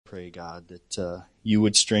pray, God, that you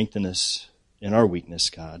would strengthen us in our weakness,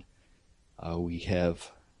 God. We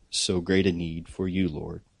have so great a need for you,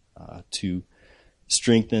 Lord, to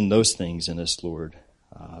strengthen those things in us, Lord,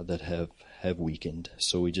 that have weakened.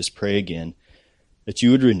 So we just pray again that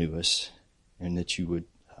you would renew us and that you would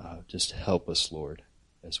just help us, Lord,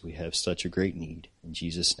 as we have such a great need. In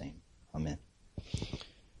Jesus' name, amen.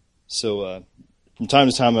 So from time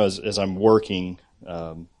to time as I'm working,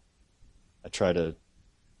 I try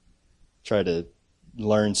to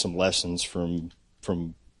learn some lessons from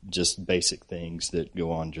just basic things that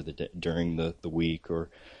go on during the week, or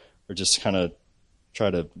just kind of try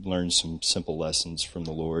to learn some simple lessons from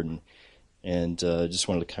the Lord, and just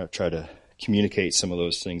wanted to kind of try to communicate some of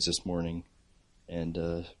those things this morning,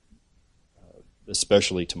 and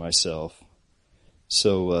especially to myself.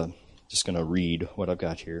 So just going to read what I've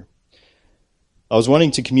got here. I was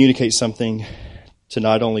wanting to communicate something to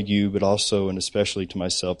not only you, but also and especially to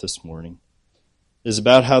myself this morning. It is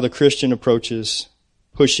about how the Christian approaches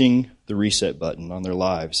pushing the reset button on their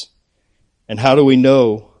lives. And how do we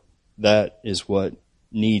know that is what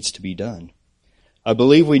needs to be done? I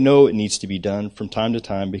believe we know it needs to be done from time to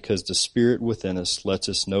time because the Spirit within us lets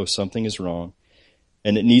us know something is wrong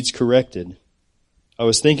and it needs corrected. I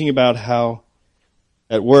was thinking about how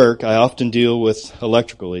at work I often deal with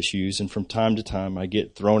electrical issues, and from time to time I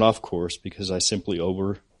get thrown off course because I simply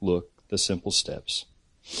overlook the simple steps.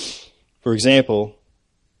 For example,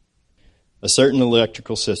 a certain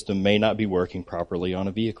electrical system may not be working properly on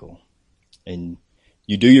a vehicle, and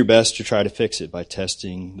you do your best to try to fix it by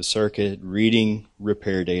testing the circuit, reading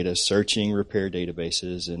repair data, searching repair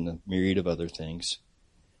databases, and a myriad of other things.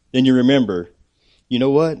 Then you remember, you know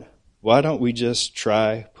what? Why don't we just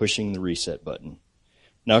try pushing the reset button?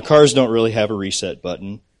 Now, cars don't really have a reset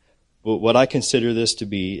button, but what I consider this to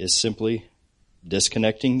be is simply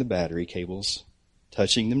disconnecting the battery cables,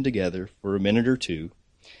 touching them together for a minute or two.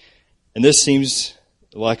 And this seems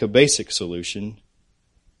like a basic solution,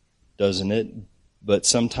 doesn't it? But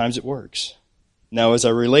sometimes it works. Now, as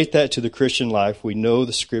I relate that to the Christian life, we know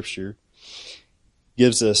the Scripture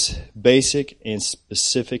gives us basic and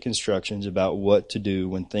specific instructions about what to do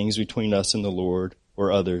when things between us and the Lord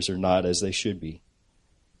or others are not as they should be.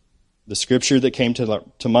 The scripture that came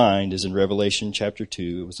to mind is in Revelation chapter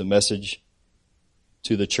 2. It was a message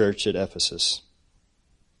to the church at Ephesus.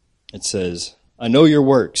 It says, I know your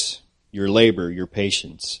works, your labor, your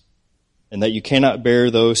patience, and that you cannot bear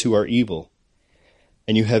those who are evil.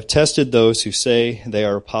 And you have tested those who say they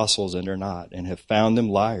are apostles and are not, and have found them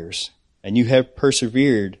liars. And you have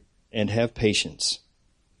persevered and have patience,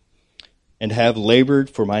 and have labored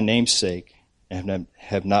for my name's sake, and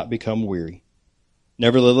have not become weary.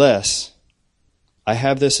 Nevertheless, I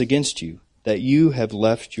have this against you, that you have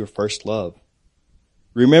left your first love.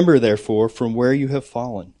 Remember, therefore, from where you have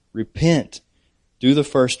fallen. Repent, do the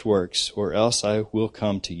first works, or else I will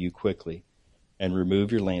come to you quickly and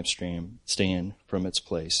remove your lampstand from its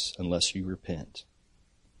place, unless you repent.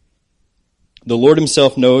 The Lord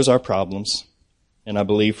himself knows our problems, and I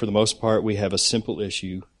believe for the most part we have a simple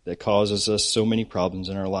issue that causes us so many problems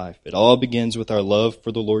in our life. It all begins with our love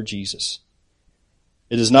for the Lord Jesus.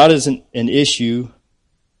 It is not as an issue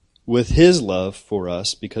with his love for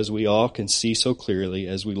us, because we all can see so clearly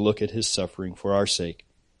as we look at his suffering for our sake,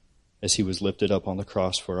 as he was lifted up on the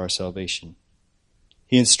cross for our salvation.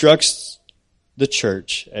 He instructs the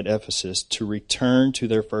church at Ephesus to return to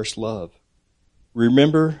their first love.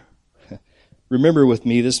 Remember with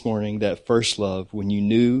me this morning that first love when you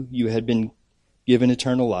knew you had been given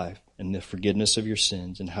eternal life and the forgiveness of your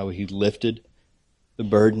sins, and how he lifted the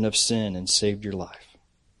burden of sin and saved your life.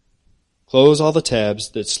 Close all the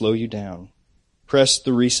tabs that slow you down. Press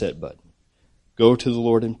the reset button. Go to the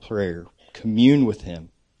Lord in prayer. Commune with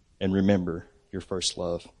him. And remember your first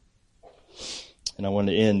love. And I want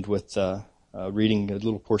to end with reading a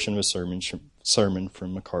little portion of a sermon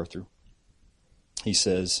from MacArthur. He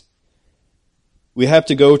says, we have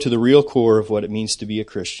to go to the real core of what it means to be a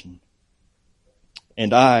Christian.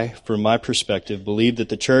 And I, from my perspective, believe that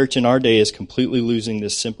the church in our day is completely losing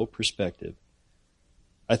this simple perspective.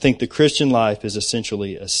 I think the Christian life is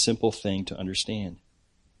essentially a simple thing to understand.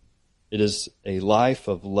 It is a life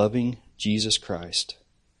of loving Jesus Christ.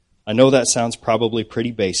 I know that sounds probably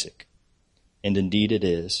pretty basic, and indeed it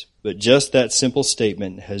is, but just that simple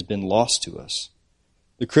statement has been lost to us.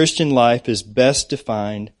 The Christian life is best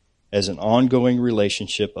defined as an ongoing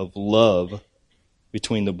relationship of love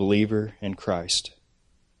between the believer and Christ.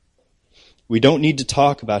 We don't need to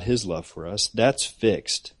talk about his love for us. That's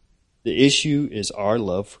fixed. The issue is our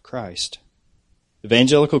love for Christ.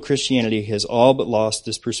 Evangelical Christianity has all but lost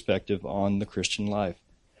this perspective on the Christian life.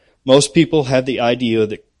 Most people have the idea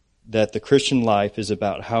that the Christian life is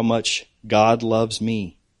about how much God loves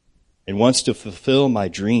me and wants to fulfill my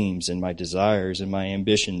dreams and my desires and my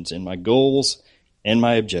ambitions and my goals and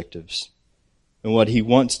my objectives. And what he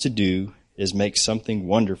wants to do is make something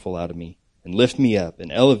wonderful out of me and lift me up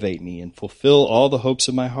and elevate me and fulfill all the hopes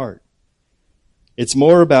of my heart. It's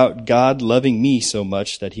more about God loving me so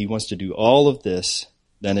much that he wants to do all of this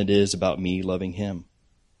than it is about me loving him.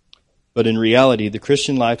 But in reality, the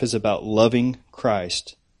Christian life is about loving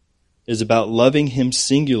Christ. It is about loving him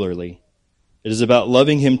singularly. It is about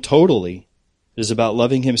loving him totally. It is about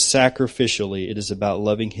loving him sacrificially. It is about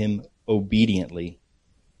loving him obediently.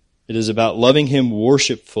 It is about loving him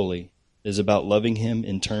worshipfully. It is about loving him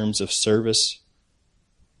in terms of service.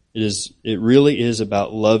 It really is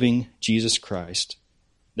about loving Jesus Christ.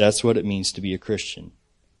 That's what it means to be a Christian.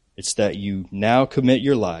 It's that you now commit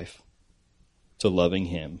your life to loving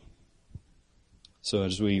him. So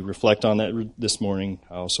as we reflect on that this morning,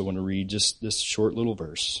 I also want to read just this short little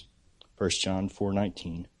verse, 1 John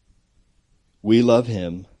 4:19. We love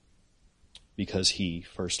him because he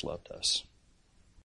first loved us.